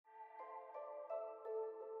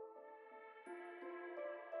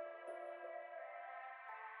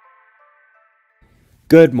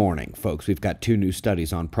Good morning, folks. We've got two new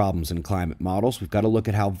studies on problems in climate models. We've got to look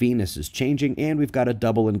at how Venus is changing, and we've got a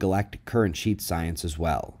double in galactic current sheet science as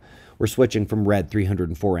well. We're switching from red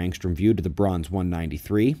 304 angstrom view to the bronze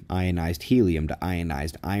 193, ionized helium to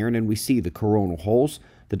ionized iron, and we see the coronal holes,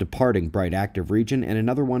 the departing bright active region, and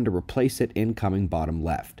another one to replace it incoming bottom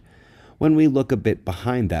left. When we look a bit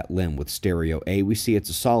behind that limb with stereo A, we see it's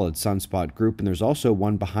a solid sunspot group, and there's also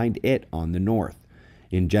one behind it on the north.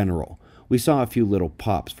 In general, we saw a few little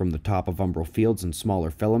pops from the top of umbral fields and smaller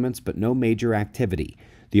filaments, but no major activity.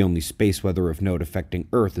 The only space weather of note affecting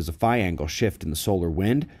Earth is a phi angle shift in the solar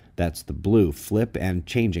wind, that's the blue flip and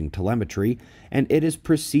changing telemetry, and it is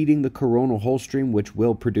preceding the coronal hole stream, which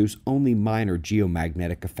will produce only minor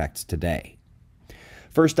geomagnetic effects today.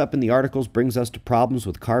 First up in the articles brings us to problems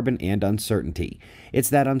with carbon and uncertainty. It's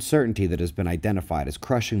that uncertainty that has been identified as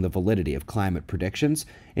crushing the validity of climate predictions,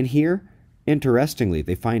 and here, interestingly,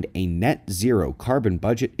 they find a net zero carbon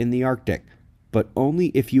budget in the Arctic, but only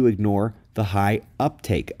if you ignore the high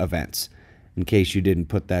uptake events. In case you didn't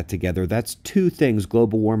put that together, that's two things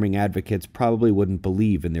global warming advocates probably wouldn't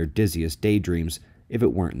believe in their dizziest daydreams if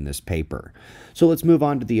it weren't in this paper. So let's move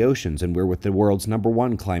on to the oceans, and we're with the world's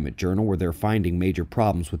 #1 climate journal, where they're finding major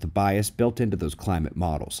problems with the bias built into those climate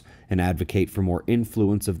models and advocate for more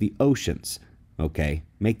influence of the oceans. Okay,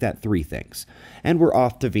 make that three things. And we're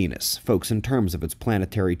off to Venus. Folks, in terms of its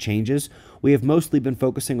planetary changes, we have mostly been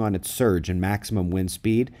focusing on its surge and maximum wind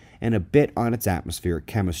speed and a bit on its atmospheric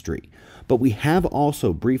chemistry. But we have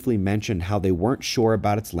also briefly mentioned how they weren't sure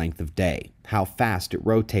about its length of day, how fast it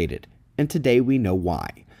rotated, and today we know why.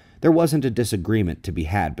 There wasn't a disagreement to be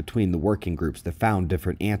had between the working groups that found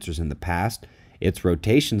different answers in the past. Its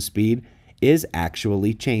rotation speed is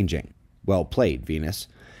actually changing. Well played, Venus.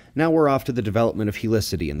 Now we're off to the development of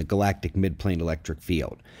helicity in the galactic midplane electric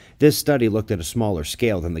field. This study looked at a smaller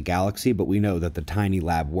scale than the galaxy, but we know that the tiny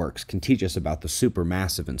lab works can teach us about the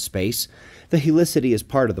supermassive in space. The helicity is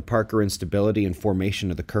part of the Parker instability and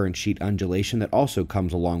formation of the current sheet undulation that also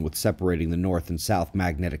comes along with separating the north and south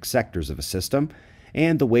magnetic sectors of a system,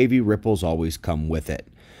 and the wavy ripples always come with it.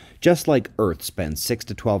 Just like Earth spends 6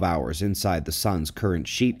 to 12 hours inside the sun's current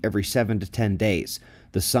sheet every 7 to 10 days,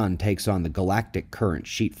 the sun takes on the galactic current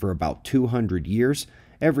sheet for about 200 years,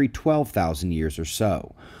 every 12,000 years or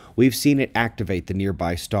so. We've seen it activate the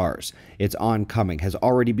nearby stars. Its oncoming has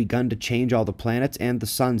already begun to change all the planets and the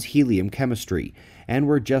sun's helium chemistry, and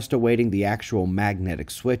we're just awaiting the actual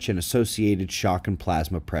magnetic switch and associated shock and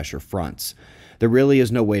plasma pressure fronts. There really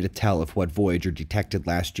is no way to tell if what Voyager detected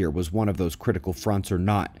last year was one of those critical fronts or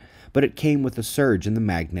not, but it came with a surge in the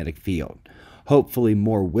magnetic field. Hopefully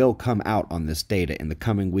more will come out on this data in the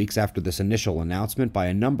coming weeks after this initial announcement by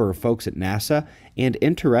a number of folks at NASA and,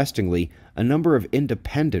 interestingly, a number of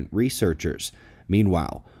independent researchers.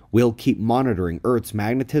 Meanwhile, we'll keep monitoring Earth's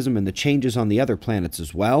magnetism and the changes on the other planets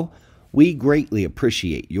as well. We greatly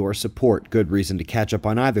appreciate your support. Good reason to catch up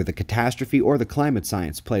on either the catastrophe or the climate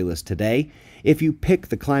science playlist today. If you pick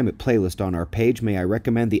the climate playlist on our page, may I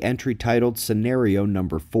recommend the entry titled Scenario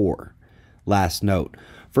Number 4. Last note,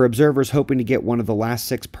 for observers hoping to get one of the last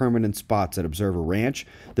 6 permanent spots at Observer Ranch,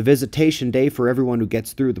 the visitation day for everyone who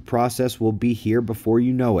gets through the process will be here before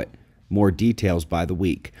you know it. More details by the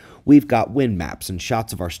week. We've got wind maps and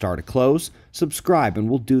shots of our star to close. Subscribe and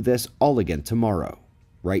we'll do this all again tomorrow.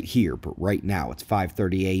 Right here, but right now it's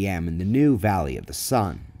 5:30 a.m. in the new Valley of the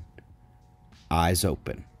Sun. Eyes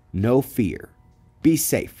open. No fear. Be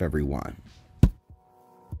safe, everyone.